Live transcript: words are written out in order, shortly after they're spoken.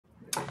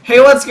Hey,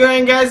 what's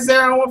going on, guys? It's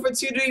Aaron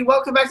 142D.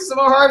 Welcome back to some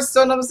more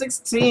Hearthstone number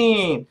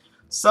 16.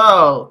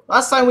 So,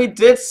 last time we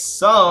did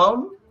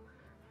some,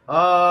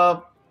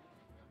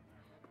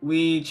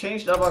 we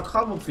changed up our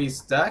combo piece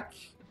deck.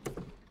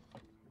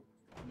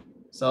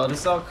 So,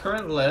 this is our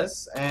current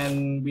list,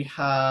 and we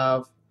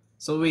have,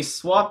 so we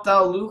swapped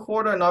out Loot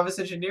Hoarder and Novice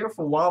Engineer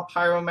for Wild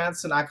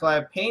Pyromancer and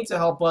Acolyte Pain to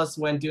help us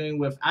when dealing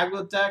with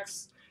aggro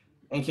decks,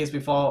 in case we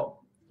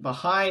fall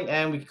behind,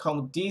 and we can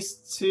come with these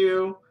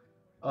two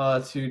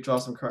to draw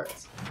some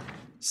cards.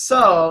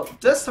 So,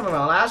 this time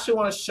around, I actually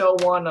want to show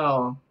one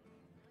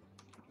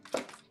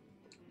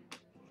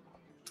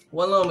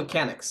little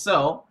mechanic.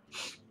 So,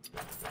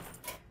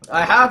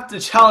 I have the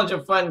Challenge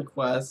a Friend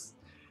quest.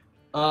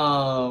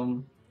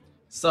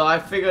 So I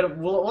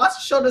figured, well,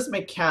 let's show this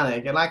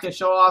mechanic, and I can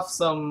show off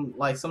some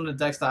of the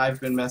decks that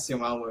I've been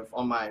messing around with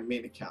on my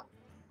main account.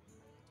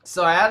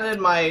 So I added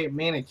my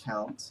main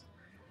account,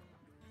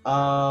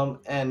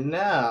 and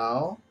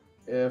now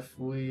if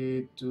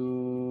we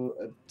do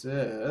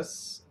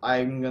this,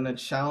 I'm gonna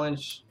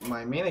challenge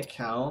my main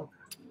account,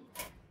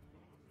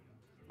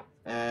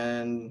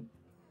 and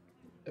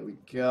there we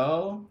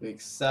go. We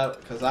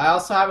accept, because I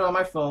also have it on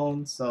my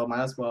phone, so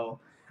might as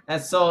well.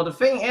 And so the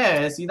thing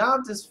is, you now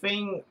have this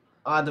thing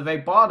at the very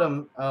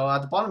bottom, at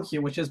the bottom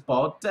here, which is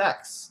borrowed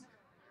decks.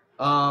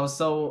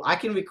 So I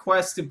can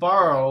request to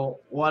borrow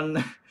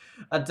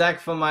a deck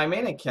from my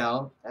main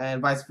account,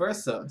 and vice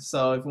versa.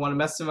 So if you want to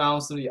mess around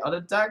with some of the other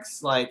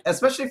decks,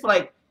 especially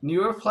for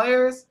newer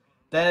players,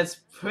 then it's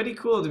pretty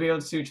cool to be able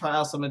to try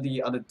out some of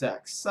the other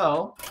decks.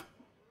 So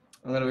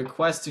I'm gonna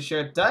request to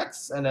share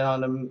decks, and then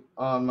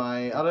on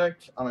my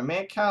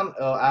main account,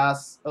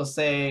 it'll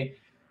say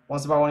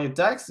wants to borrow one of your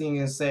decks. You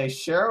can say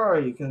share, or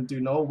you can do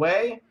no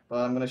way.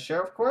 But I'm gonna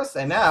share, of course.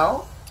 And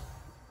now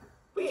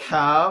we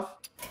have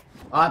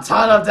a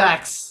ton of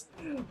decks.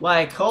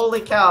 Like, holy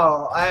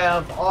cow! I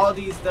have all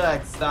these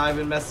decks that I've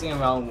been messing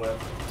around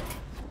with.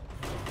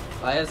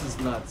 This is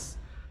nuts.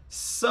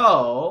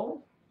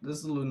 So this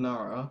is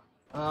Lunara.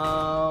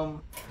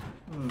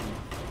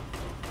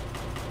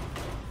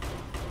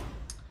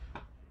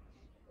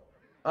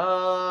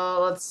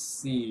 Let's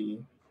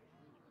see.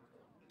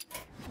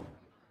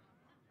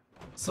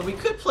 So we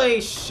could play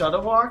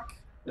Shutterwalk.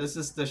 This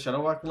is the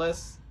Shutterwalk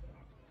list.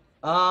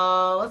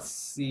 Let's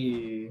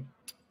see.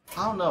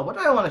 I don't know. What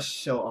do I want to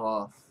show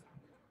off?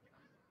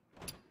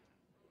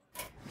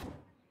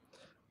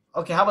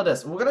 Okay, how about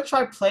this? We're gonna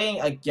try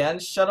playing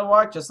against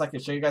Shutterwalk, just so I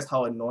can show you guys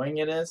how annoying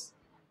it is.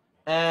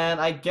 And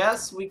I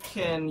guess we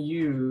can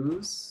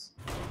use...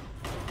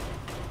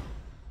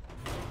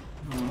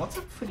 what's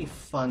a pretty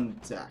fun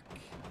deck?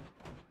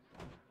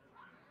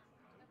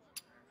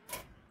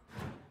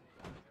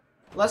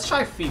 Let's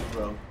try Thief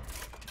Rogue.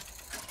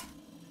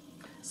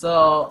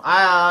 So,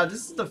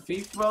 this is the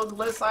Thief Rogue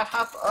list I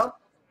have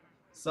up.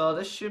 So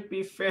this should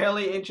be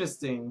fairly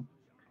interesting.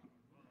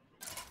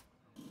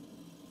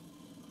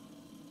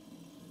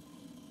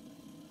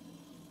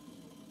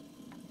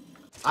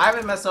 I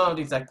haven't messed around with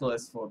these deck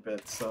lists for a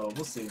bit, so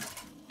we'll see.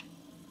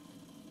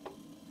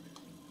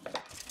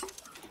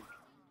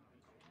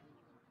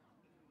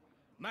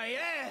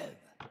 Maiev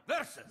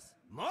versus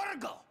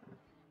Morgul.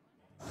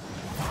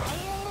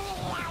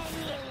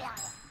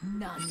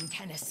 None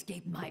can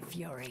escape my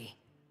fury.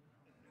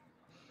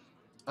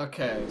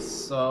 Okay,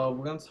 so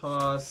we're gonna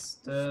toss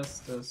this,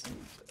 this, and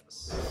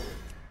this.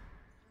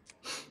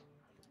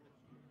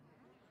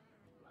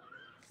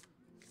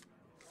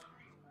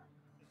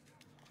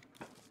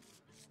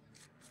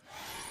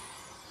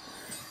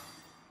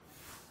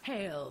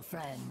 Hail,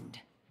 friend.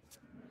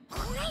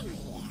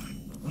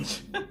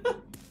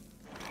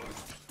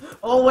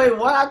 Oh wait,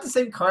 what? I have the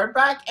same card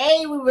back?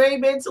 Hey, we already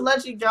made to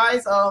let you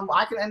guys.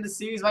 I can end the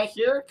series right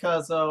here,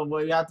 cause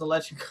we have to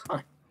let you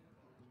card.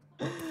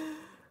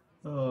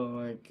 Oh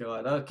my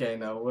god. Okay,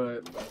 no,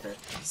 okay.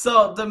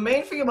 So the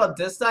main thing about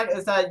this deck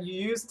is that you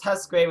use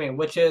Test Graving,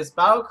 which is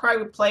Battlecry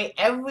would play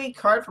every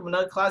card from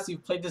another class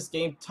you've played this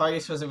game,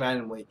 targets chosen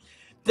randomly.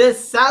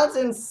 This sounds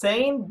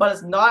insane, but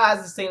it's not as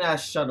insane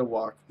as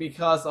Shutterwalk,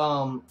 because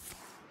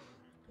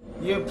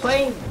you're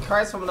playing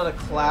cards from another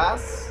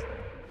class.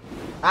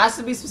 It has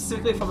to be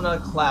specifically from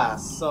another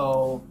class,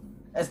 so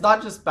it's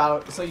not just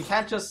battle. So you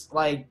can't just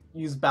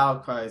use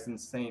Battlecry. It's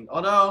insane.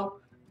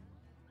 Although,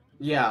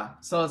 yeah,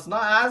 so it's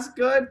not as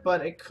good,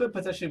 but it could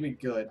potentially be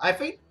good. I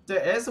think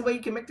there is a way you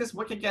can make this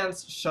work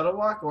against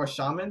Shutterwalk or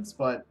Shamans,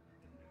 but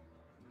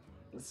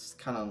it's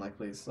kind of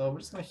unlikely. So we're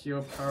just gonna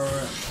Hero Power and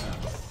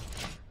pass.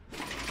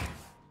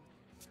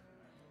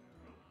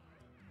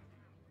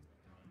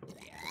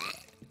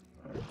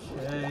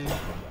 Okay.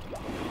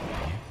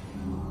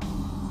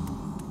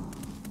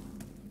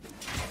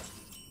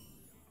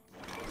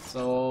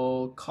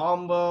 So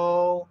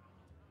combo.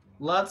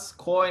 Let's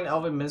coin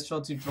Elven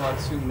Minstrel to draw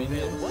 2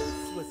 minions.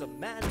 Once was a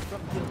man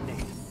from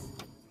Gilneas.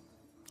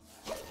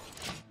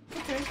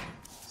 Okay,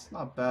 it's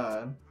not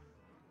bad.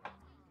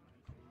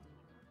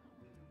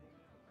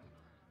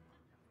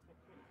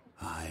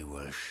 I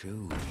will show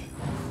you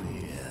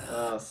fear.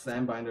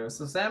 Sandbinder.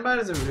 So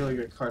Sandbinder is a really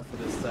good card for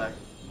this deck.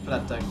 For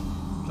that deck.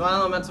 For Draw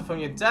an elemental from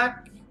your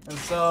deck, and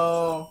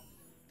so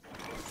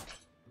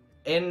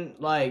in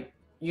like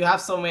you have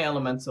so many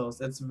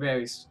elementals.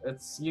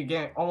 You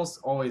get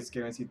almost always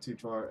guaranteed to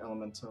draw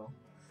elemental.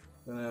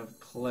 I'm gonna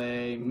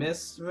play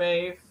Mist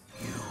Wraith.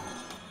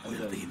 And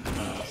then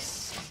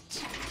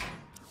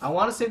I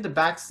want to save the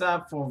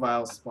backstab for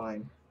Vile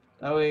Spine.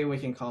 That way we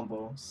can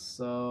combo.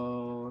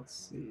 So let's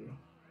see.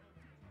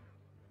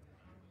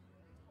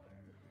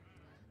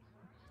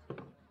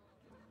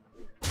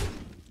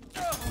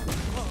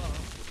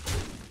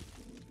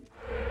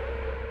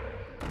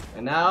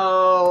 And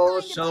now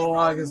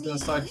Shadowlog is gonna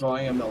start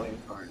drawing a million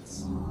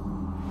cards.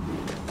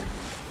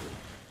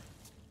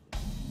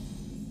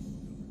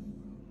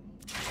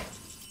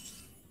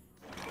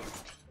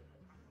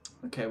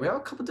 Okay, we have a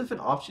couple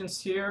different options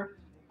here.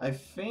 I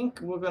think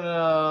we're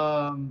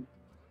gonna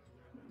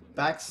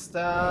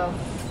backstab,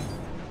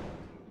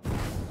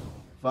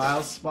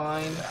 Vile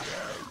Spine,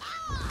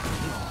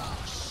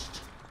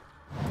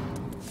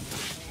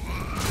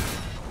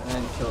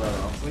 and kill that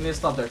off. We need to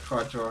stop their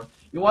card draw.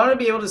 You want to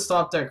be able to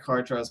stop their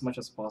card draw as much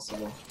as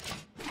possible.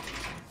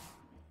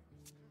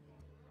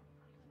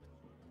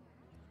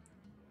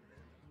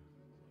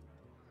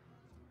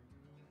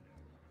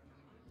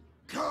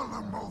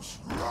 Calamos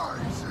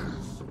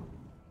rises.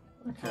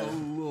 Okay. How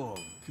long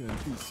can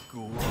this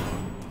go on?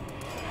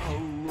 How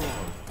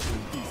long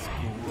can this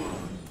go on?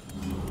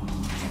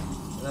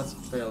 That's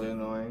fairly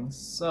annoying.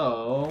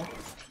 So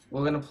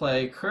we're gonna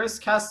play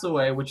Cursed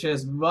Castaway, which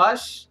is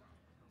Rush,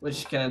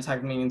 which can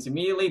attack minions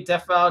immediately.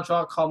 Death Vow,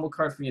 draw a combo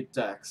card from your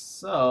deck.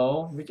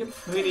 So we can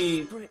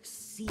pretty.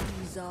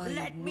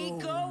 Let me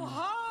go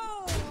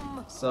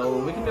home.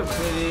 So we can do a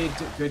pretty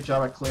good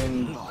job at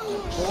clearing the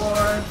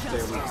board.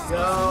 There we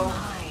go.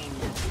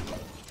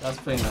 That's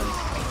pretty nice.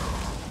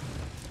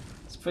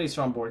 It's a pretty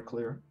strong board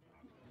clear.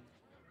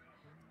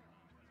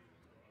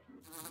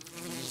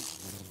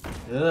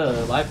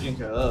 Ugh, Life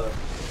Drinker, ugh.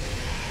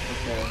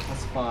 Okay,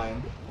 that's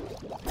fine.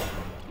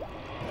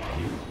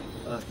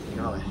 Oh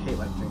god, I hate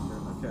Life Drinker.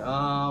 Okay,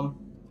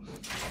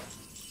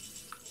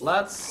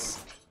 let's...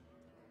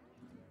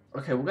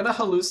 Okay, we're gonna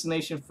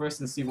Hallucination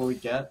first and see what we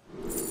get.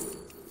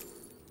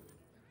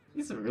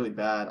 These are really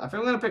bad. I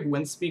think I'm gonna pick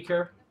Wind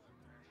Speaker.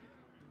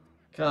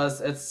 Because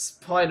it's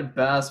probably the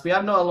best. We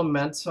have no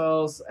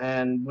elementals,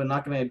 and we're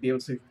not gonna be able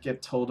to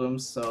get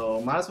totems,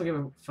 so might as well give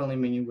a friendly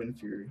minion Wind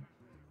Fury.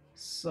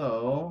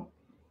 So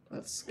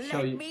let's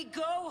kill you. Let me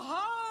go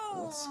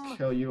home. Let's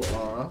kill you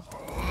off.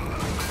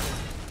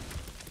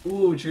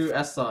 Ooh, drew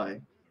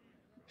SI.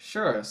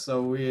 Sure.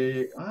 So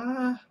we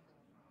Nah,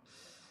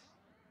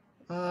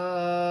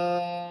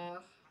 I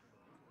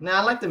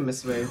like the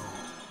Mist Wave.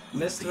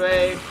 Mist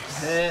Wave,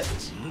 hit.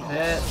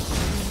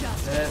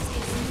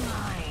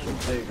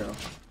 There you go.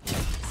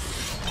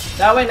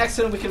 That way next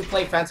turn we can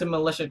play Phantom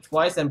Militia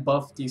twice and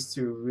buff these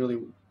two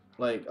really,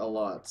 like, a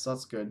lot. So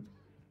that's good.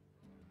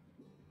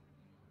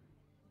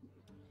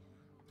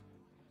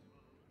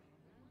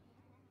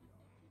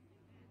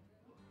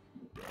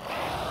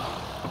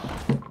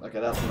 Okay,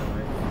 that's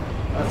annoying.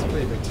 That's a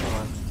pretty big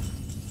taunt.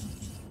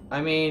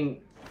 I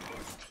mean,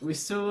 we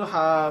still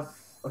have...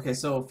 Okay,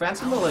 so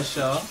Phantom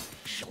Militia.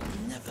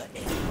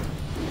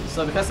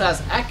 So because it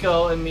has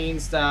Echo, it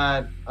means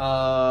that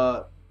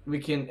we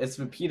can... It's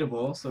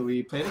repeatable, so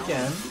we play it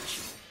again.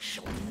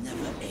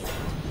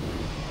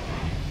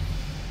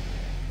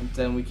 And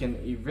then we can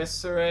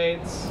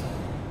Eviscerate,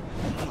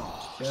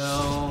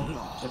 kill,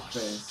 hit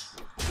face.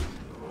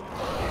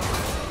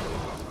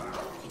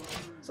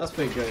 So that's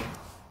pretty good.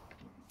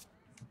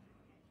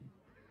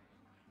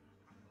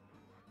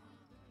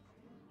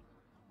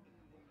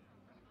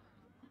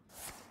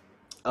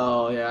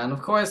 Oh yeah, and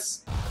of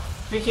course,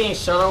 speaking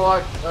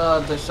Shadowwalk,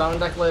 the Shaman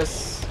deck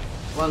list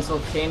runs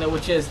Volcano,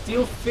 which is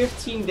deal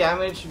 15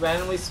 damage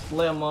randomly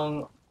split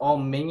among all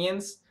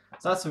minions.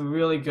 So that's a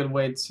really good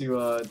way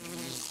to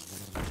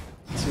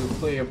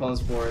clear your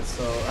opponent's board.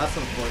 So that's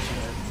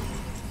unfortunate.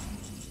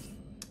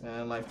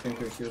 And Life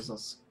Drinker heals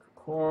us, of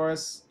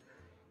course.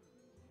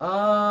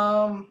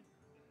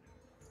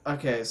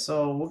 Okay,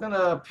 so we're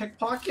gonna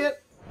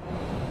Pickpocket.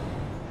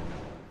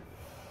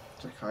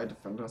 High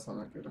Defender, that's not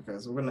that good. Okay,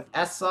 so we're gonna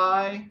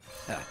SI,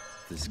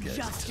 This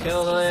guy's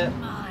kill it,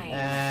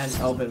 and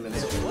Elven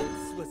Ministry.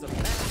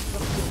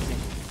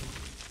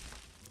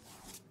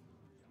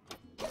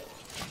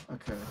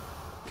 Okay.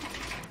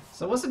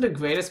 So wasn't the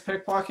greatest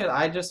Pickpocket,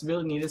 I just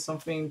really needed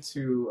something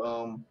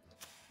to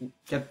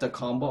get the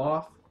combo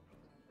off.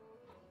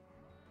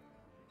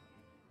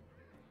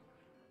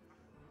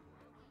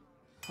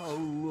 How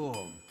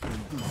long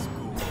can this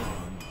go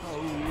on? How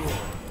long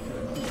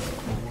can this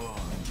go on?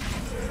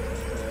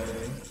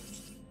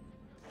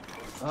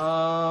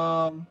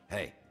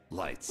 Hey,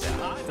 lights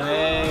out.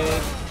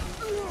 Okay.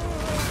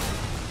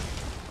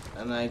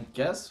 And I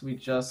guess we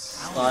just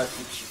start.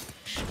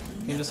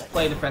 You can just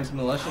play Defensive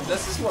Militia.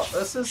 This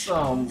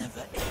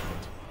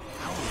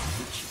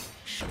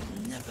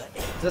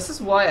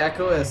is why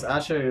Echo is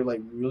actually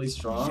like really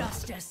strong.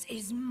 Justice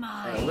is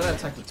mine. Alright, we're gonna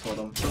attack the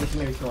totem, so we can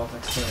maybe kill off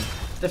next turn.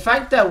 The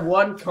fact that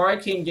one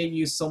card can get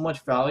you so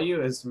much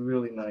value is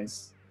really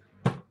nice.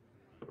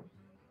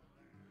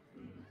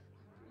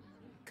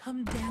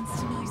 Come dance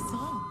to my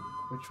song.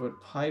 Witchwood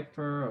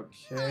Piper, Mind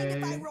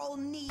if I okay. roll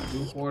knee?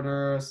 Blue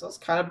Hoarder, so it's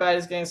kind of bad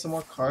he's getting some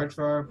more card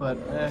draw, but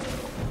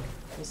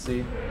we'll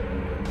see.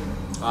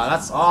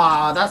 That's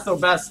the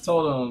best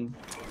totem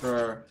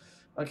for.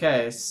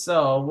 Okay,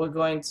 so we're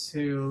going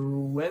to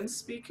Wind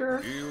Speaker,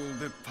 Feel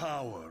the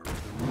power.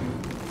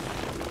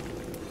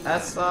 SI,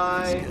 This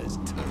guy's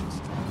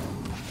toast.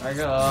 I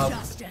go up,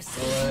 Justice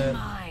do is it.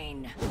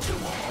 mine.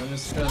 I'm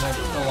just gonna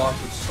kill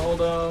off the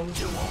totem,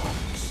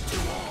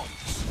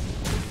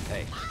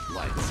 Hey,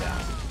 lights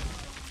out.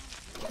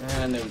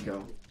 and there we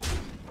go.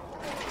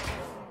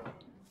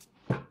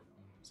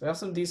 So we have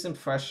some decent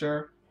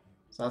pressure,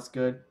 so that's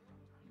good.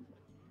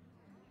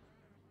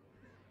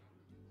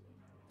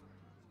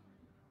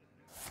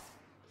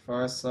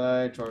 Far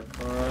side, draw a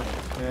card,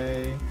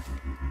 okay.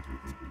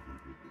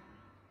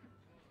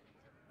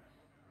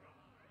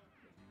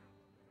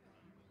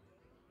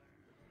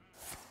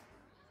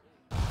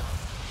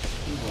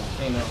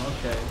 Volcano,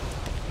 okay.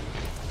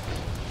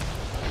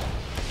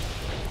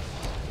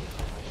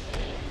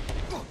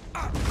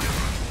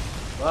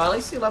 Well, at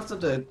least he left up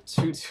the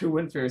 2/2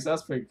 Wind Fairies,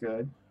 that's pretty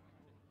good.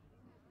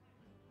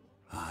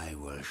 I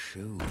will show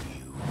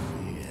you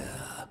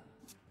fear.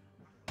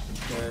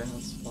 Okay,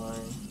 that's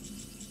fine.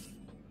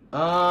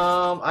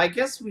 I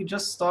guess we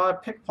just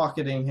start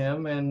pickpocketing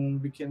him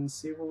and we can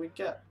see what we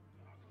get.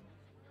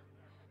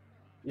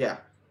 Yeah.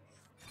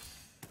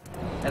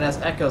 And that's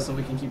Echo, so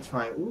we can keep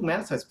trying. Ooh,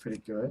 Manatite's pretty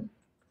good.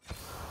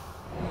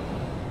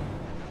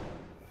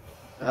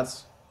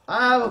 That's...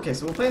 okay,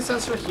 so we'll play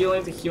Sensory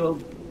Healing to heal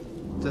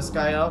this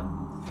guy up.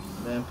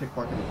 Then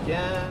pickpocket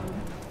again.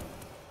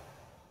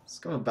 Let's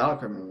go with Battle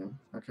Card Minion.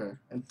 Okay.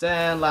 And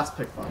then last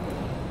pickpocket.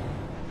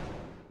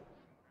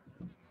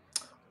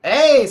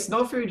 Hey!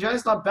 Snow Fury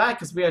Giant's not bad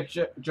because we have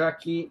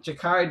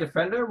Jakari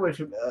Defender, which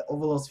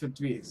overloads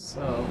 53.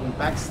 So we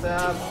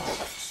backstab,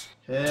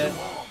 hit,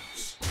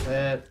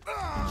 hit.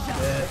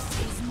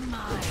 Justice is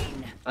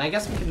mine. I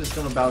guess we can just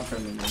go to Battle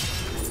Card Minion.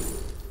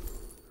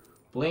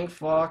 Blink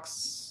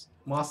Fox,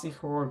 Mossy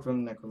Horde,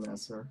 Grim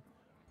Necromancer.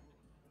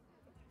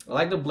 I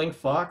like the Blink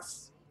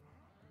Fox.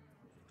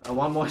 I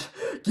want more.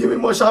 Give me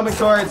more Shaman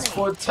cards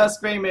for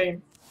test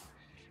main.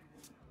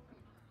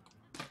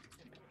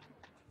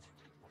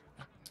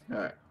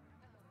 Alright.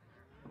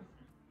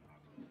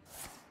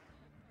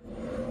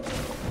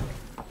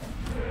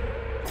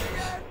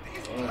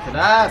 Okay,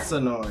 that's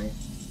annoying.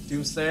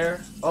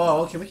 Doomsayer.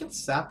 Oh, okay, we can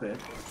sap it.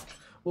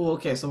 Oh,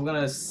 okay, so we're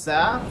gonna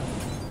sap.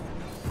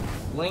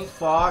 Blink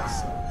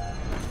Fox.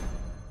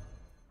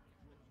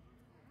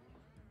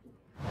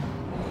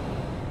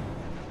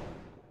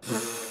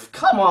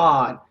 Come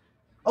on!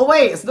 Oh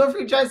wait, it's no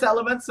free Giants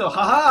Elemental,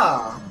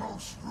 haha!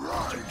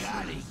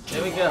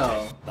 There we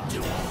go.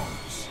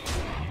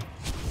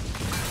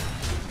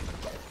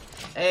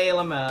 Hey,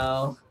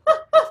 Lamel.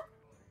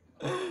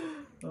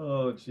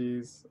 Oh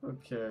jeez,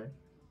 okay.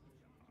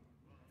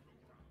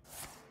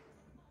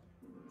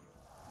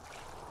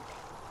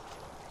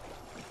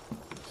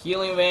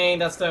 Healing Vein,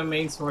 that's the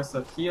main source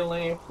of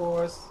healing, of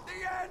course. The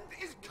end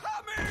is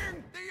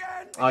coming! The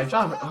end Oh,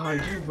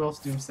 you drew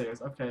both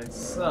Doomsayers. Okay,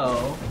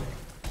 so...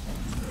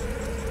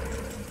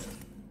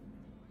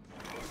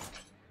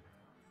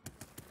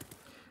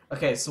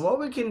 Okay, so what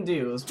we can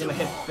do is we're gonna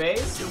hit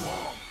face.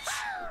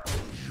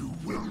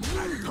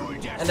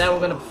 And then we're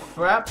gonna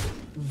prep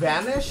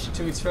Vanish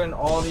to return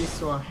all these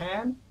to our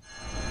hand.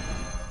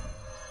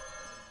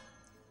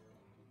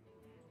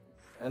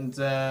 And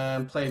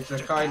then play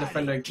Drakari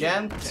Defender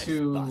again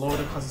to load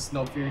it because it's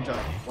no Fury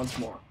Giant once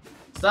more.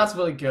 So that's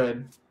really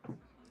good,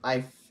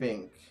 I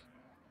think.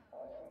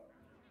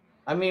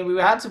 I mean, we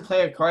had to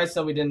play a card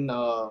so we didn't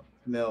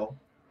mill.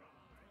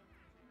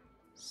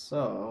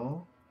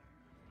 So...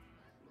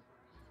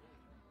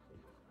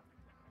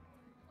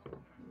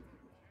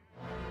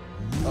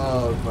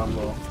 Oh,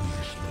 Grumble.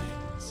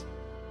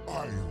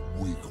 I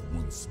wake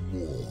once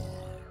more.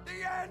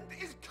 The end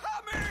is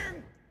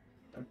coming!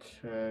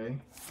 Okay.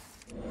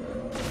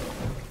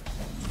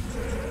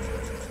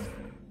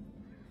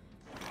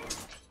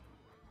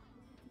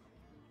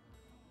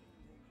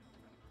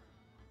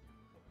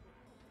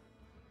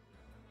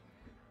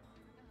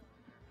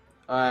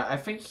 I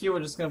think here we're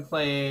just gonna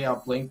play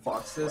Blink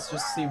Foxes,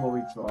 just see what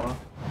we draw,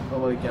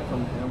 what we get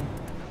from him.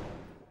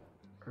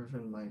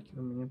 Irvin Mike, give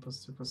a minion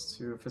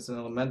 +2/+2. If it's an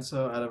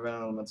elemental, add a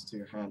random elemental to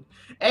your hand.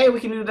 Hey, we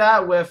can do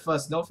that with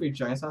Snowfree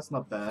Giants, that's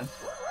not bad.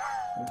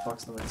 Blink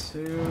Fox number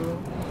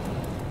 2.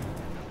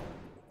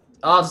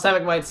 Oh,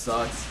 Systemic Might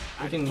sucks.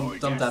 We can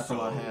dump that from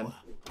our hand.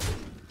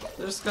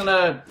 We're just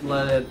gonna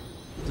let it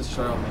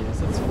destroy our minions,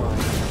 that's fine.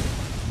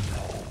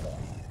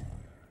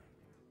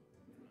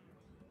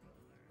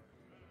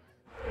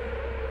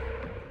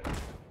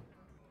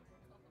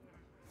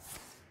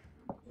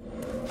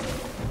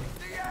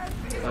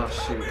 Oh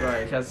shoot,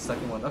 right, he has the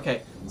second one.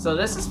 Okay, so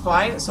this is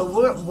fine. So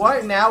what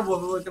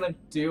we're gonna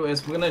do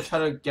is we're gonna try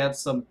to get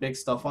some big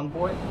stuff on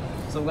board.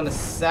 So I'm gonna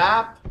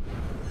sap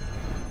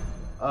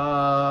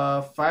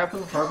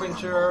Fireproof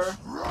Harbinger,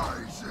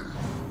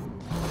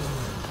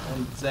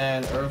 and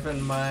then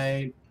Irvin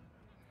Might.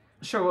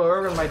 Sure, well,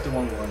 Urban might do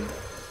 1-1.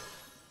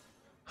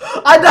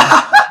 I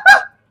know!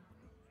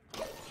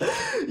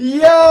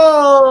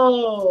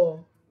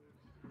 Yo!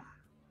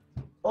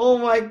 Oh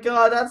my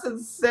god, that's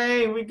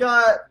insane. We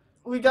got,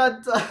 we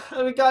got,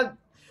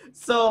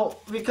 so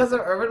because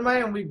of Urban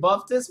Might and we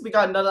buffed this, we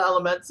got another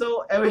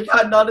Elemental and we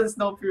got another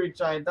Snow Fury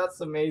Giant.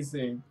 That's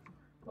amazing.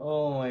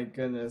 Oh my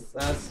goodness,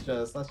 that's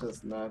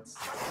just nuts.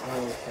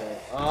 Okay.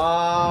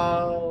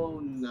 Oh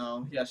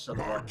no, yeah, shut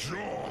My up.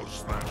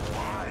 jaws that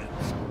bite,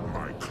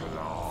 my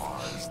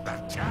claws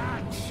that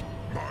catch.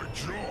 My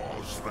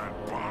jaws that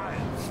bite,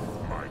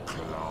 my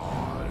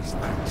claws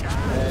that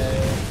catch.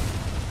 Hey.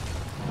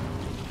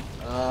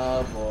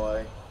 Oh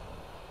boy.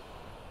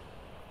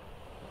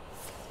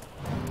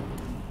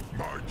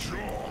 My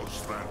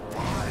jaws that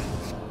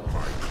bite,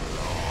 my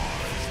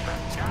claws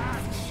that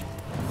catch.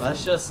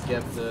 Let's just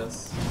skip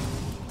this.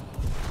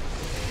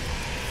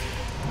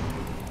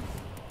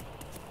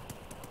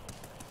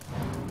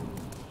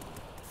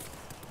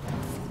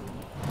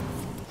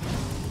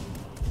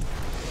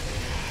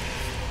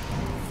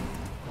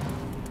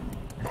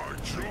 My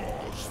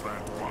jaws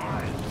that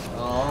bite,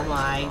 Oh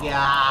my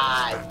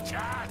god. that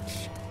catch.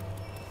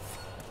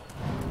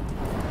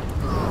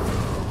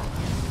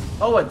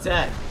 Oh, it's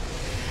dead.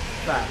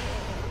 Crap.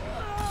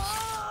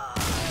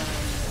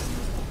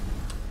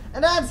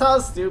 And that's how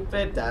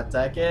stupid that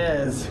deck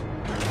is.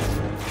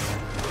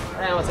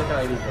 And what's that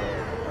ID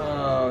for?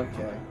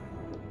 Okay.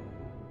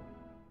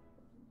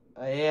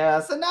 Yeah,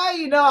 so now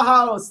you know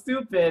how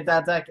stupid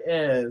that deck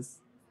is.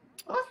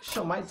 Oh, I can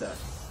show my deck.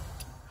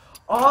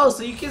 Oh,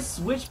 so you can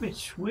switch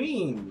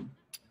between.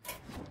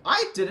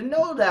 I didn't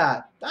know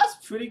that. That's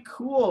pretty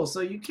cool.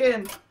 So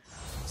even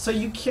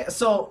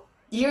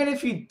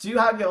if you do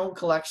have your own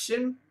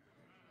collection,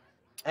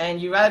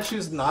 and you rather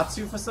choose not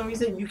to for some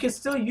reason, you can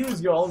still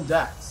use your own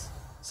decks.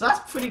 So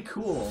that's pretty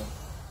cool.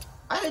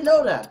 I didn't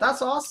know that.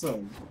 That's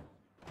awesome.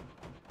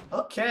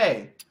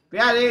 Okay. But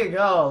yeah, there you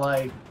go.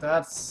 Like,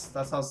 that's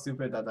how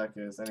stupid that deck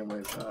is.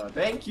 Anyways,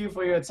 thank you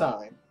for your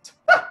time.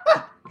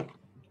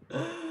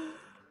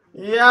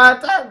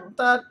 Yeah,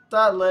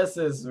 that list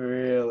is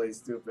really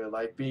stupid.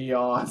 Like,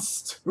 beyond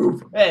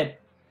stupid.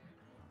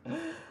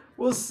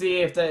 We'll see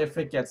if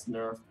it gets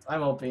nerfed.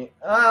 I'm hoping.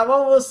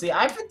 Well, we'll see.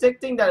 I'm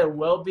predicting that it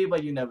will be,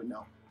 but you never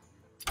know.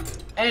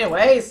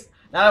 Anyways,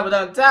 now that we're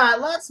done with that,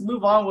 let's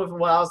move on with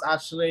what I was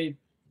actually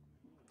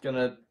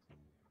gonna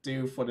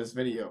do for this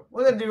video.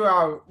 We're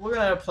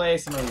gonna play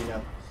some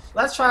arena.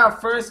 Let's try our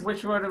first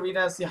Witchwood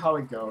arena and see how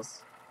it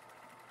goes.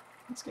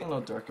 It's getting a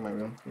little dark in my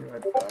room. Be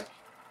right back.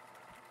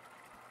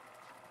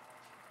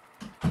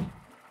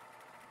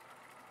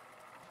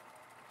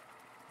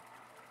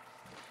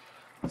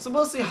 So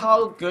we'll see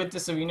how good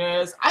this arena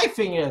is. I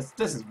think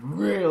this is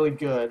really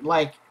good.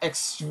 Like,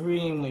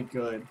 extremely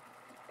good.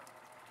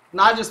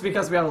 Not just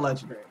because we have a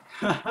legendary.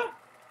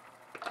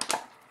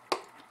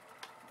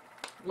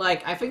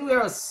 Like, I think we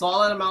have a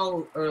solid amount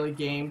of early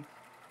game.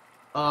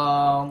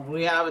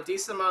 We have a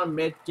decent amount of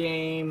mid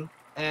game.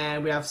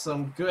 And we have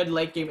some good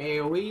late game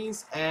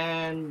AoEs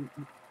and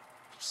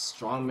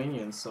strong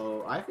minions.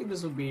 So I think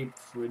this will be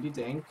pretty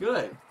dang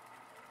good.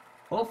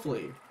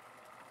 Hopefully.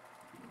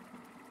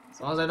 As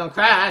long as I don't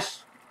crash.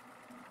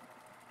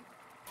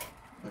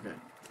 Okay.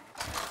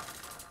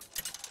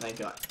 Thank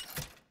God.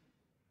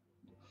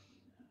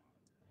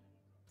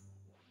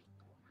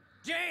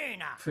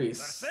 Jaina Please.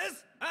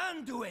 versus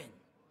Anduin.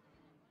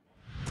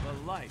 The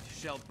light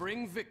shall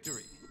bring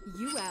victory.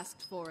 You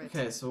asked for it.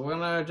 Okay, so we're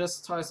gonna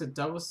just toss a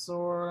double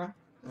sword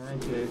and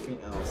do anything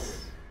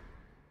else.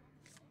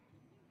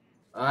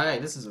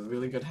 Alright, this is a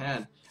really good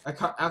hand.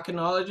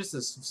 Arcanologist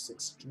is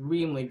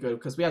extremely good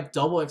because we have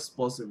double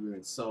explosive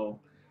runes, so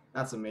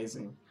that's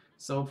amazing.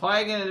 So we're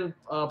probably gonna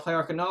play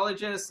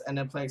Arcanologist and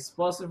then play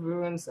explosive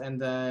runes,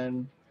 and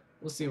then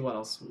we'll see what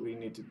else we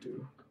need to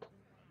do.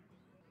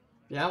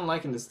 Yeah, I'm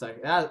liking this deck.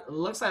 It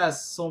looks like it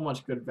has so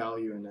much good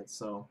value in it,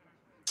 so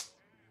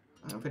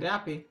I'm pretty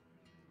happy.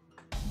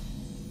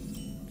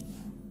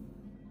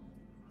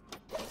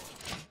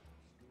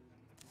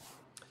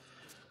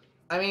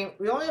 I mean,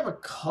 we only have a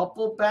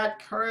couple bad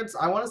cards.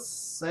 I want to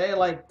say,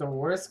 like, the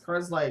worst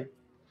cards, like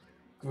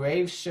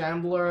Grave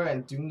Shambler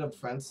and Doomed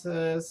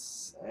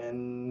Apprentice,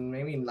 and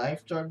maybe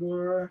Knife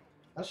Juggler.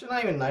 Actually,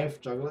 not even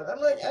Knife Juggler.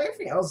 Like,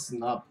 everything else is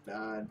not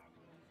bad.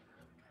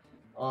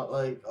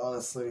 Like,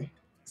 honestly.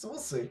 So we'll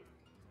see.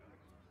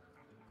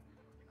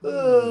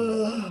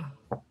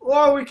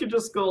 Or we could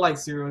just go, like,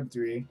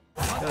 0-3.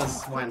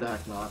 Because why the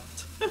heck not?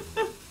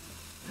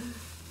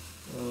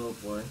 Oh,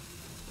 boy.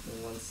 Give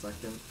me 1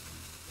 second.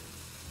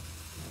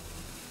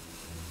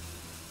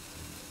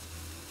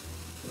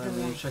 Can I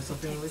really check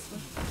something really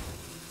quick?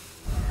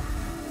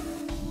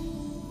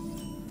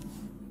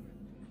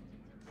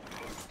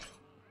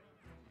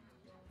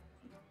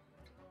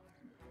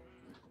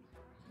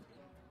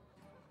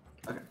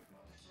 Okay.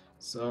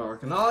 So,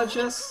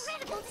 Arcanologist.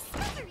 Incredible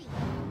discovery.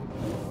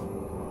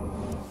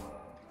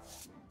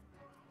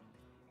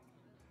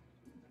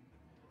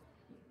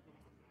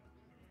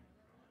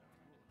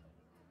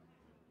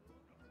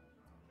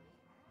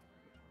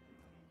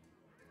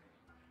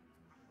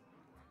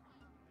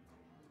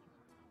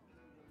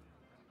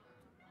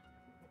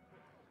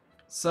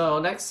 So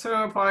next turn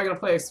we're probably gonna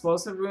play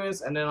Explosive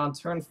Ruins, and then on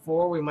turn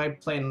 4 we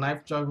might play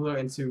Knife Juggler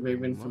into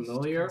Raven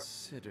Familiar.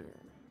 Consider.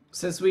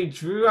 Since we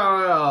drew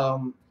our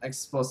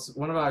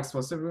one of our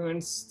Explosive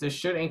Ruins, this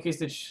should increase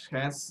the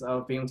chance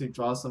of being able to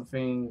draw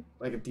something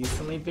like a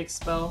decently big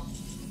spell.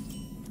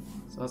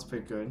 So that's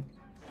pretty good.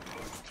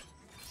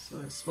 So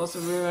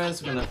Explosive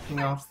Ruins, we're gonna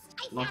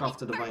knock off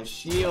the Divine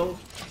Shield.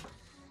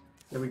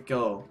 There we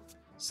go.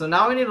 So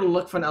now we need to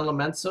look for an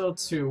Elemental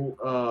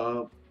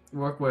to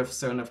work with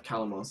Serene of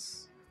Kalamos.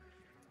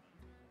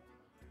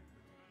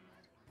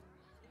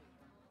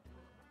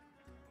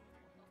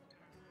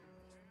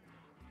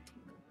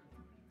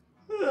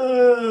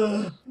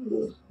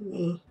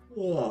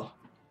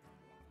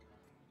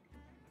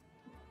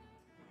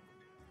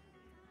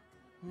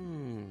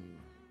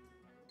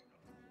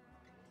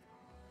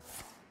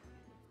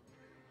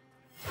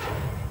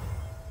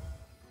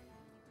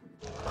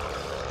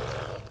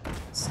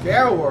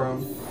 Scareworm.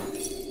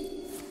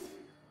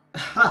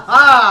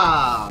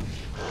 Haha!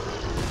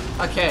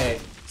 Okay,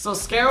 so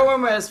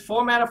Scareworm is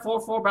 4 mana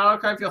 4/4 battle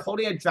cry. If you're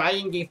holding a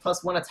dragon, gain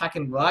 +1 attack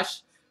and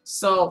rush.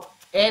 So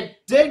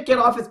it did get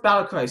off its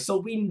battle cry, so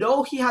we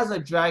know he has a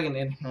dragon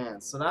in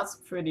hand. So that's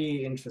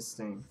pretty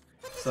interesting.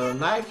 So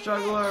Knife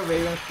Juggler,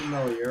 Raven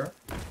Familiar.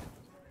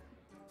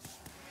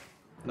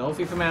 No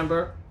FIFA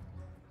member.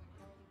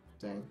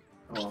 Dang.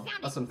 Oh well,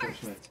 that's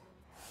unfortunate.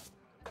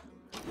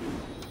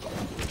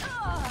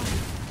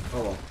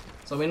 Oh well.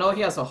 So we know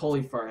he has a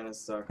Holy Fire in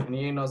his deck, and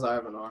he knows I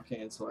have an Arcane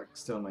Intellect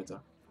still in my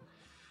deck.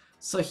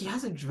 So he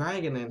has a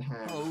dragon in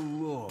hand.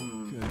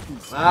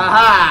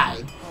 Aha!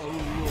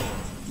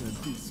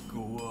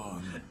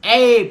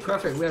 Hey,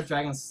 perfect. We have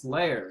Dragon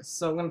Slayer.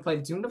 So we're gonna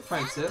play Doomed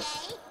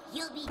Apprentice.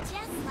 You'll be just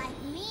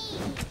like me.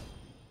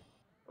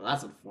 Well,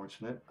 that's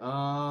unfortunate.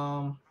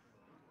 I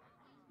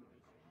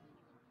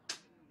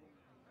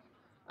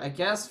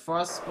guess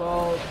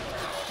Frostbolt,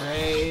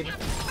 trade.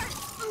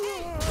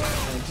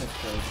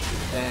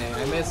 Dang,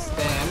 I missed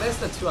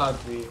the 2 out of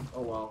 3.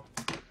 Oh well.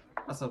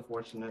 That's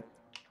unfortunate.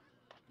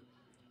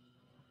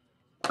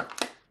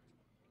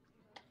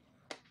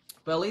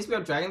 But at least we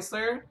have Dragon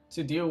Slayer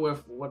to deal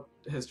with what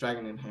his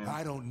dragon in hand.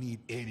 I don't need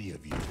any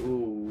of you.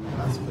 Ooh,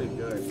 that's pretty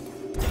good.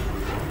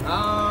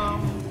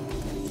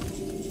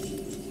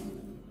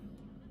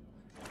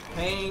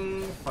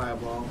 Hang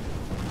Fireball.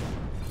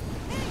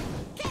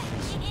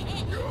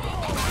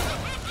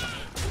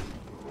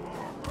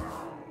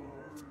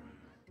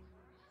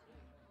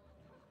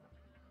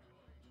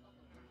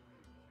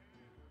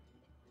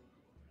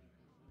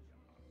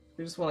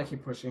 We just want to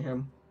keep pushing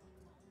him.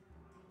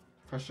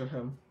 Pressure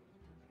him.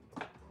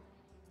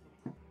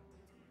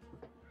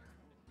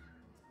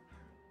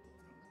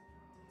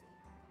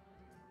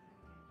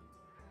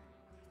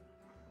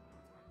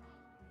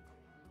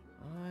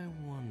 I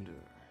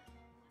wonder.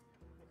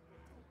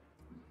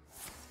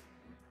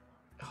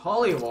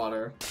 Holy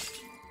Water.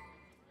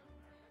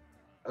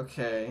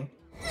 Okay.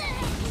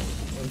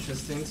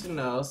 Interesting to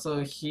know. So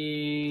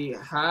he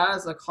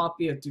has a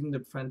copy of Doomed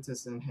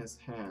Apprentice in his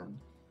hand.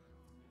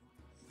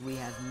 We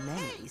have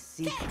many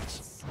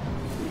secrets.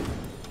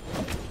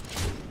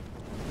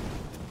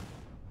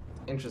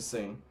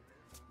 Interesting.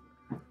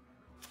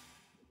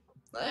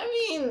 I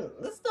mean,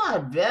 it's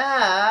not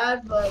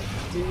bad, but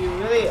do you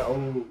really?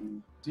 Oh,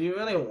 do you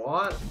really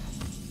want?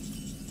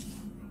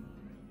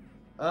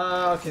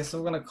 Okay, so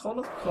we're gonna Cold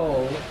of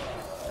Cold.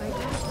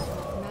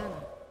 Mana.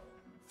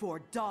 For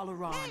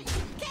Dalaran.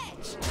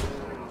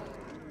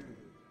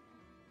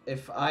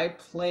 If I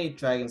play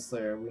Dragon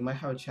Slayer, we might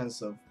have a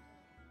chance of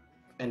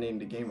ending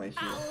the game right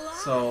here.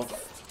 So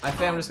I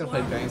think I'm just gonna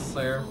play Dragon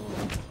Slayer.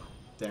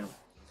 Damn. I'm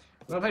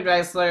gonna play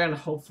Dragon Slayer, and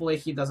hopefully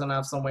he doesn't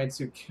have some way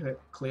to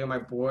clear my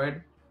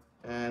board,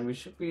 and we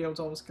should be able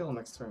to almost kill him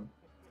next turn.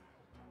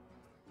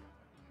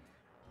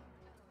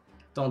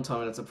 Don't tell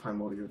me it's a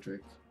Primordial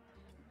Drake.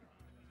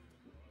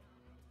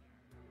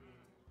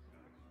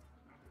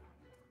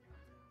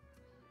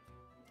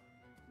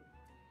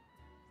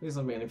 Please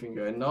don't be anything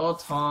good. No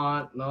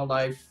taunt, no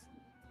life.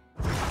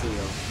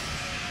 Deal.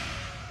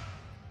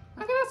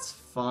 I think that's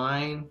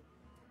fine.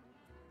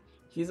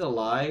 He's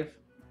alive.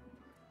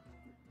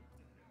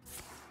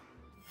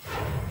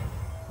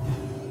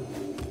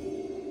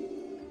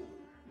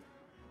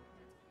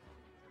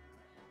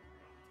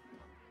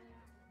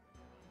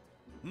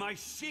 My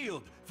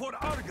shield for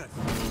Argus.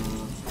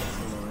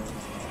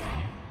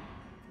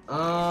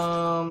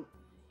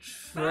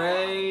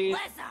 Trade.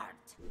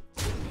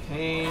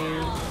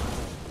 Pain.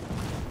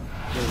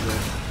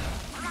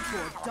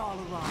 For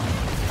Dalaran.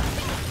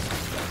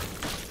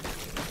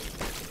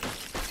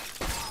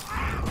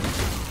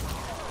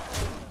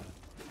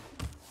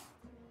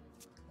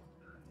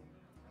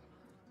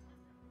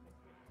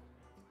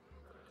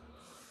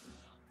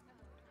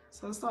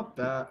 So it's not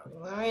bad.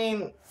 I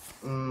mean,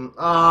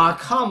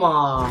 come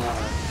on.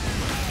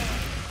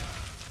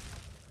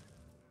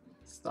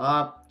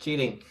 Stop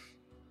cheating.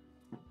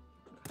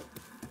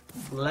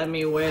 Let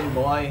me win,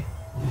 boy.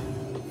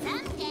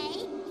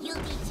 Someday, you'll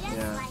be just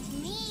like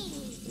me.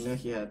 You know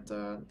he had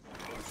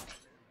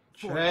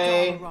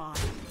trade.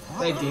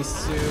 Play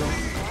these two.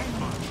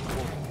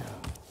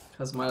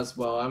 Cause might as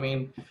well. I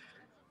mean,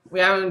 we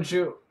haven't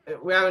drew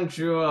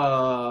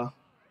an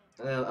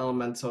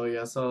elemental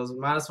yet, so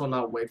might as well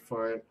not wait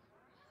for it.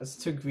 It's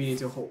too greedy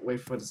to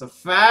wait for this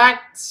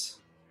effect.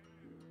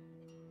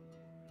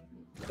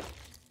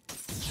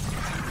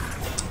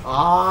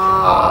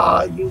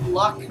 Ah, you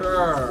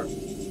lucker.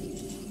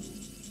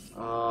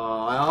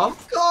 Oh,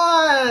 of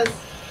course.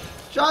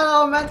 Draw an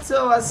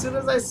elemental as soon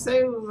as I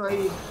say I'm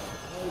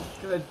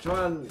gonna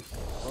draw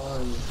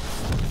one.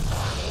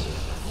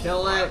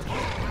 Kill it.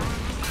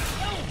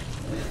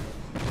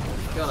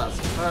 Kill, that's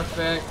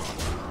perfect.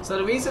 So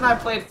the reason I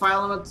played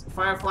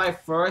Firefly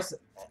first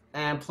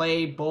and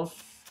play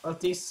both of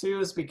these two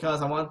is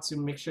because I want to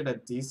make sure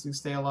that these two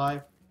stay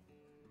alive.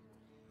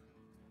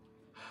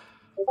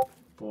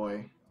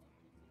 Boy.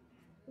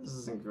 This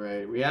isn't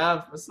great.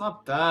 It's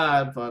not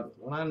bad, but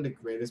we're not in the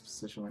greatest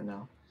position right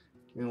now.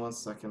 Give me 1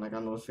 second, I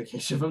got a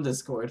notification from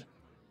Discord.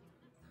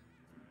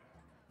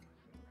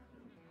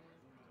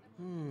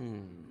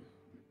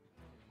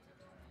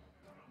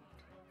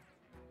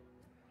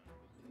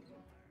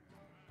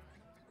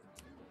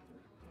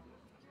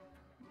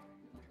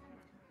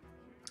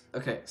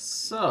 Okay,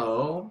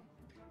 so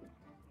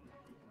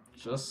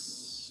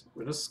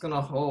we're just gonna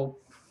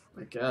hope,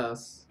 I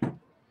guess.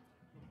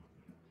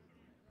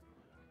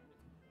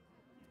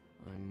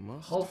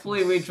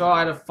 Hopefully we draw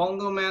either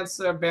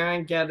Fungomancer,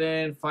 Baron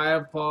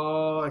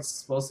Fireball,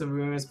 Explosive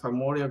Ruins,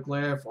 Primordial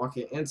Glyph,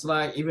 Arcane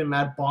Intellect, even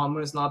Mad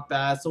Bomber is not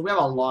bad, so we have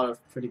a lot of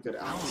pretty good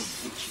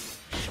items.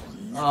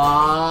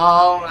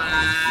 Oh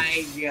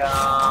my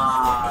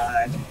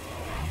god!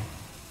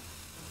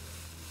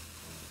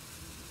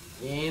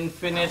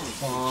 Infinite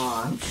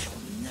font.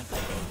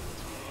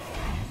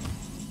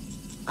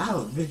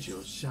 Our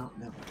vigil shall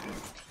never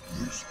end.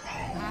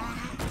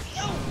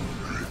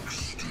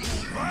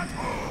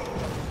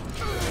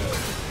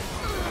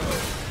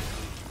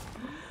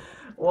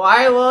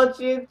 Why won't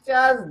you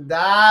just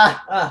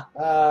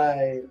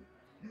die?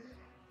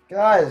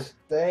 Gosh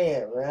dang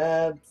it,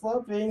 man.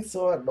 Stop being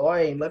so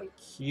annoying. Let me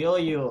kill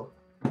you.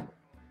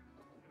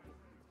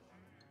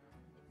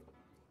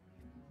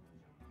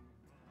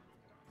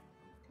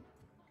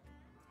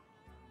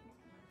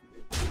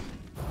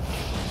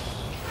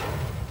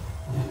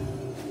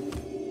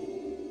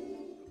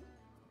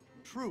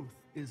 Truth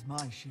is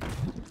my shield.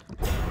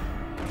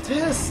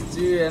 This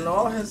dude and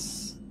all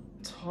his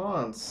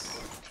taunts.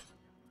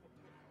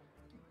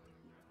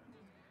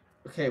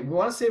 Okay, we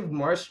want to save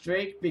Marsh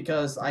Drake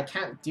because I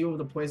can't deal with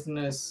the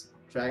poisonous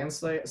Dragon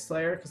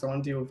Slayer because I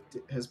want to deal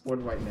with his board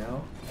right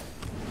now.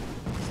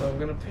 So we're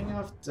gonna ping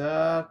off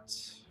that.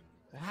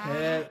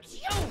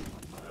 Hit.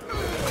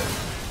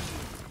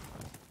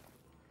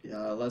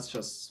 Yeah, we're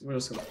just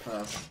gonna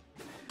pass.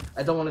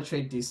 I don't want to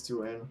trade these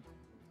two in.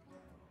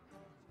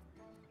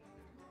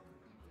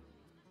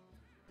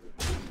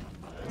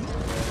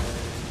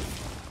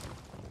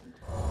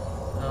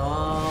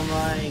 Oh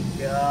my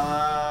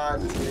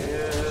god,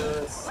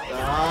 dude,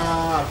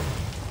 stop!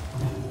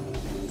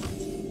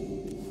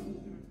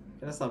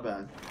 Okay, that's not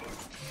bad.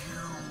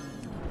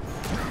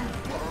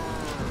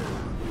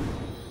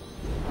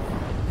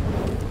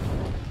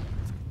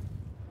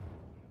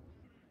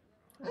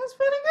 That's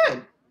pretty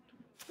good.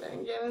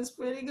 That's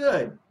pretty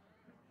good.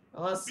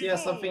 Well, let's see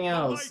something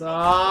else.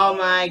 Oh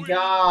my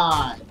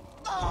god!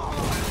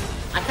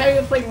 I can't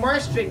even play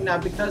Marsh Drake now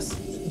because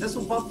this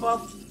will buff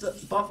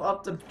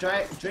up the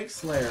Drake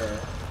Slayer.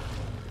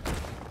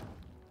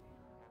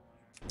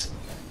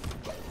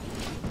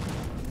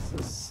 This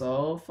is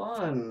so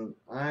fun.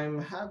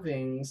 I'm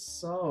having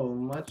so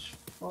much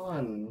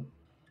fun.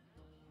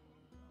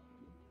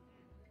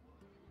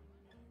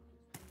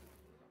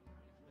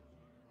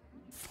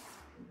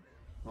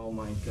 Oh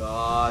my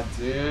god,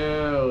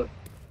 dude.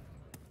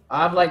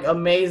 I have like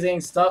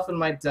amazing stuff in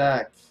my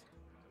deck.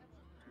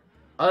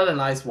 Other than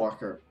Ice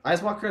Walker.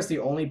 Ice Walker is the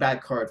only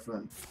bad card for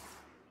him.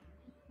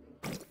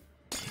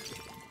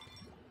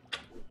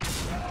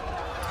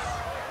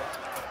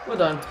 We're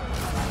done.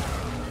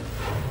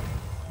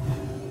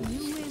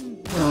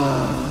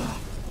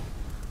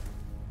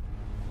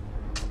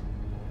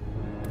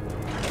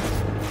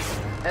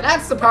 And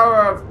that's the power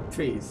of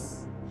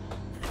trees.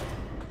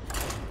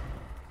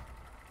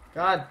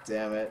 God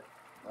damn it.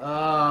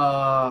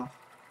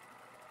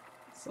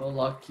 So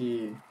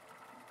lucky.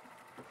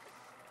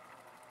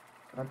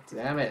 God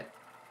damn it.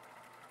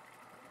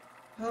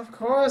 Of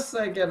course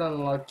I get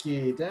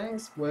unlucky.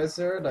 Thanks,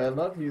 Wizard. I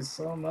love you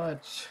so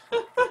much.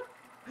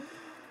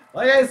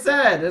 Like I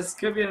said, this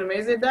could be an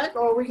amazing deck,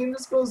 or we can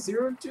just go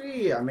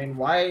 0-3. I mean,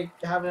 why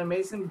have an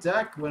amazing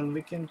deck when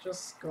we can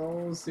just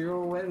go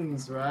 0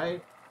 wins,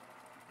 right?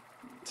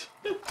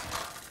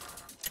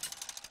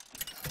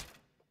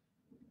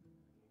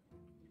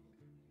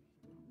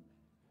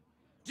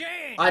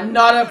 I'm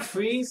not a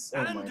priest?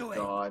 Oh my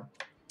god.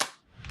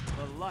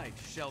 The light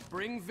shall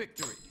bring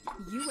victory.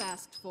 You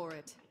asked for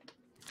it.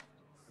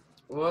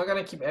 We're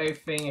gonna keep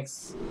everything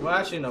well,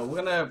 actually no,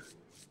 we're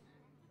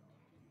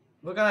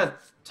gonna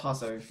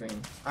toss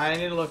everything. I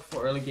need to look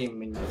for early game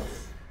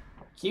minions.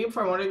 Keep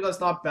Primordial is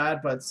not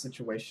bad, but it's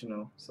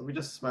situational, so we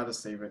just try to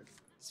save it.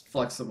 It's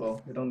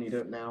flexible. We don't need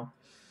it now.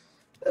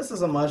 This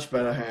is a much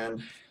better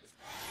hand.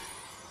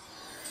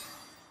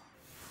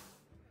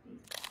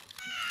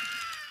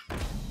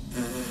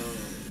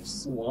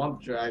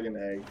 Swamp Dragon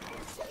Egg.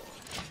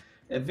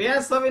 If he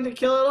has something to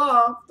kill it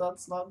off,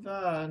 that's not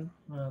bad.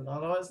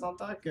 Otherwise, not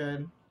that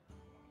good.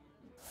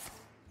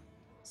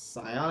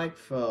 Psionic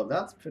Foe,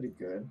 that's pretty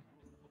good.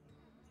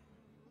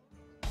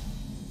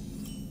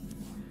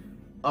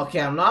 Okay,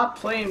 I'm not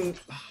playing.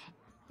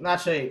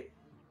 Actually,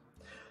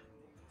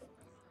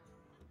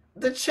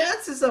 the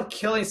chances of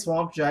killing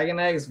Swamp Dragon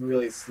Egg is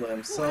really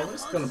slim, so I'm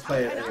just gonna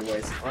play it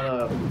anyways on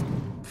a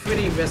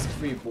pretty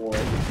risk-free board.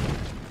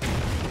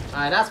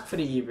 Alright, that's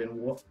pretty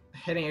even.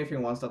 Hitting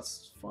everything once,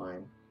 that's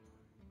fine.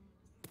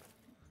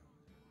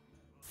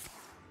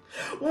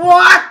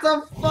 What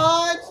the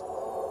fudge?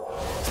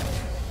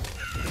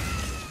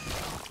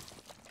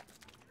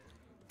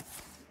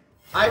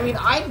 I mean,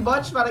 I'd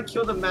much rather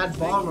kill the Mad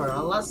Bomber,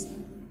 unless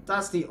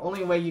that's the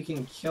only way you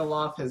can kill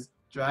off his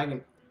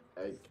dragon.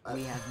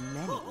 We have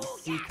many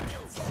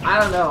secrets. I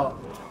don't know.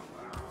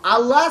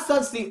 Unless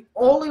that's the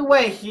only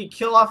way he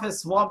kill off his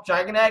Swamp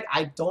Dragon Egg,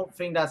 I don't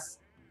think that's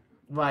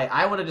right.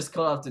 I would have just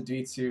killed off the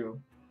D2.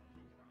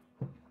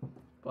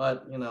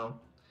 But, you know,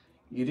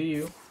 you do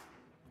you.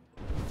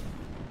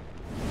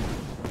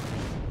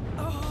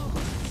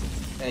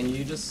 And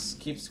you just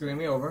keep screwing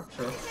me over,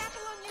 sure.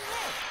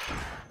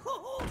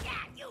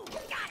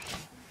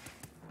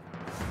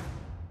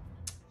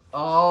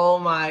 Oh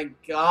my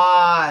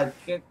god.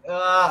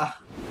 Oh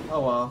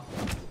well.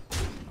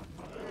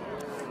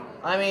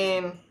 I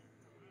mean,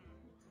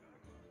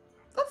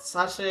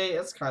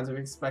 that's kind of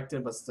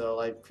expected, but still,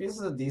 like, this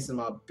is a decent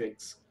amount of big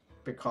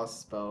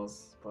cost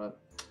spells, but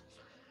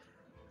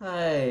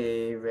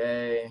hey,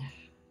 Ray.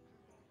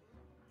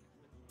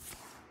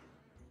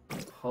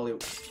 Holy.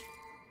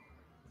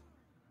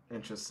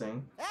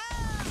 Interesting.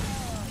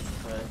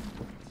 Okay.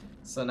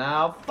 So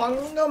now,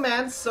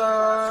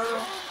 Fungomancer!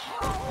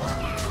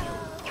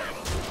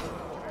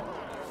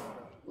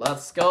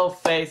 Let's go,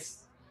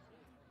 face!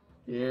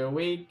 Here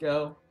we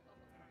go.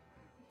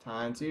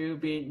 Time to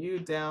beat you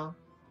down.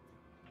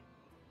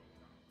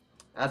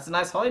 That's a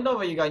nice Holy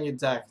Nova you got in your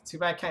deck. Too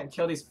bad I can't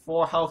kill these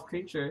 4 health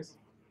creatures.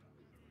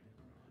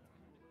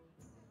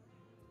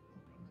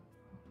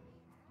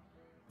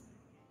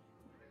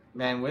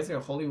 Man, where's your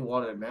holy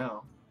water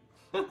now?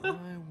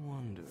 I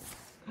wonder.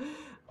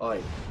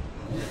 Oi.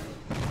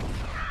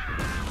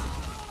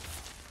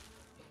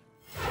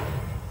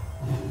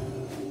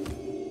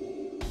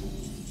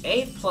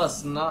 Eight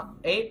plus 9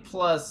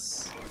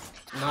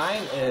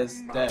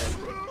 is dead.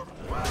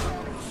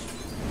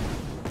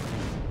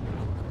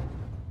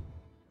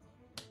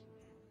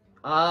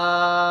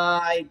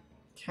 I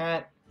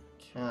can't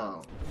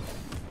count.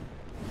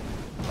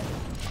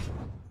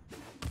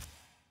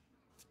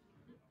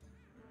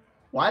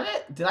 Why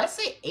did I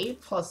say 8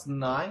 plus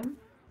 9?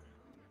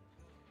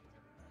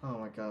 Oh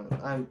my god,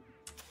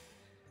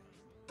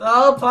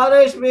 don't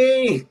punish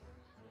me!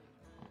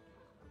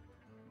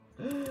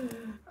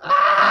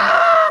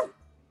 Ah!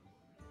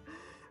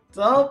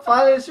 Don't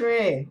punish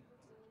me!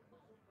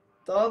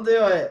 Don't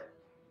do it!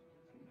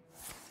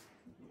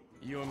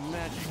 Your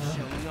magic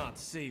shall not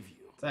save you.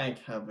 Thank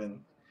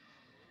heaven.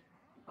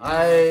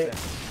 If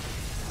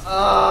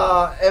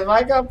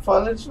I got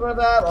punished for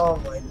that, oh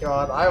my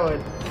god,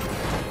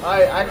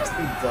 I'd just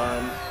be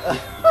done.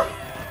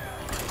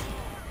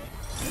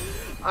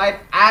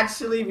 I'd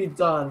actually be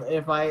done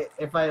if I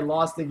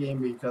lost the game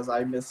because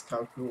I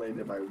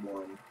miscalculated by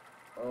 1.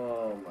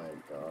 Oh my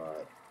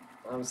god.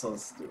 I'm so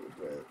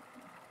stupid.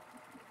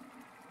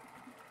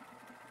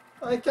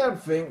 I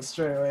can't think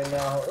straight right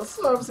now. That's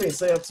what I'm saying.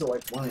 Stay up till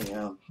like 1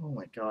 AM. Oh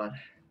my god.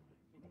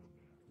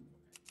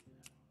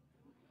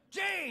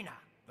 Jaina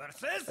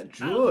versus A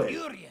druid.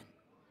 Alurian.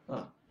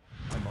 Huh.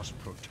 I must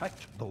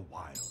protect the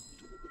wild.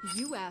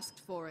 You asked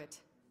for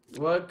it.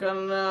 We're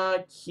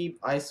gonna keep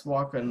Ice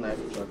Walker and Knife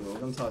Juggler. We're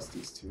gonna toss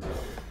these 2.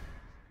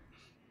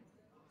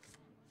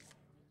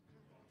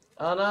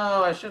 Oh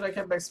no, I should have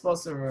kept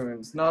explosive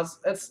runes. No,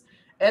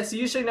 it's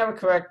usually never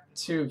correct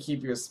to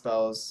keep your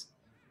spells.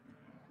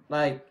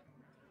 Like,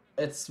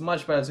 it's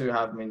much better to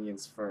have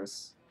minions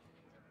first.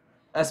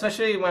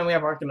 Especially when we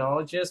have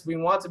Archaeologist, we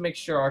want to make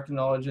sure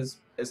Archaeologist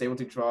is able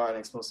to draw an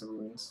explosive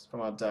runes from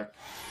our deck.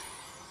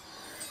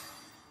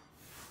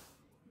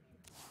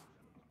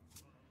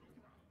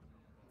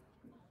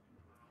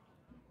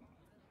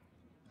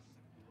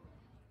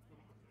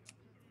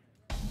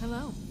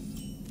 Hello.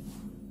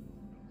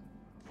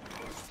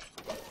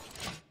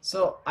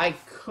 So I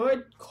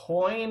could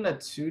coin a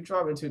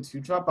 2-drop into a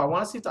 2-drop, but I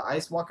want to see if the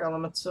Ice Walker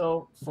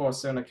Elemental for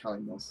Serena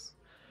Kalimos.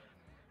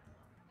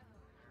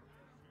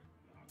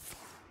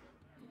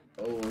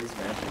 Oh, he's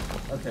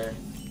magic. Okay.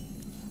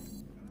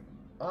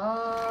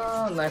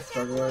 Knife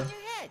Juggler.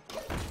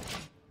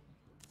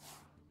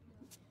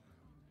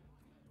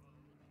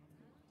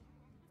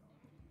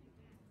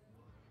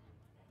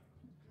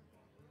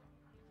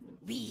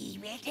 We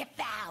will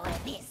devour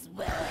this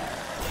world.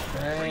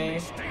 Okay.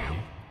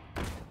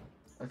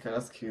 Okay,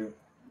 that's cute.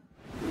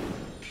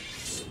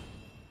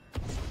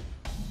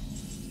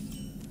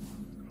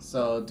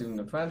 So, Doomed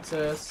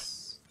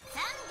Apprentice.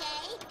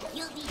 Someday,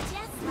 you'll be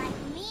just like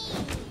me.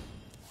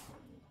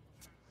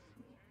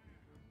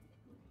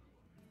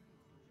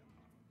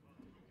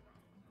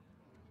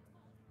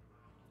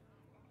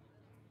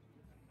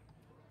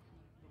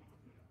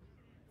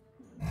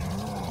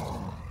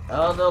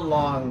 Elder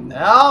Long.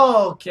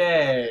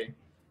 Okay.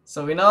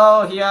 So we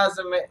know he has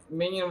a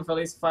minion with at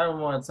least 5 or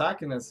more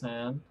attack in his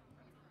hand.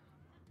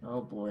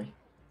 Oh boy.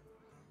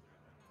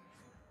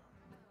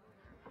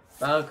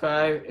 Battle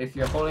cry, if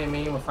you're holding a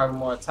minion with 5 or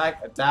more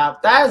attack,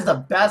 adapt. That is the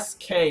best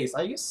case.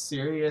 Are you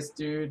serious,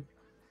 dude?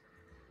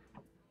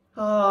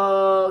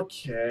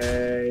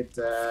 Okay,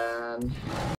 then.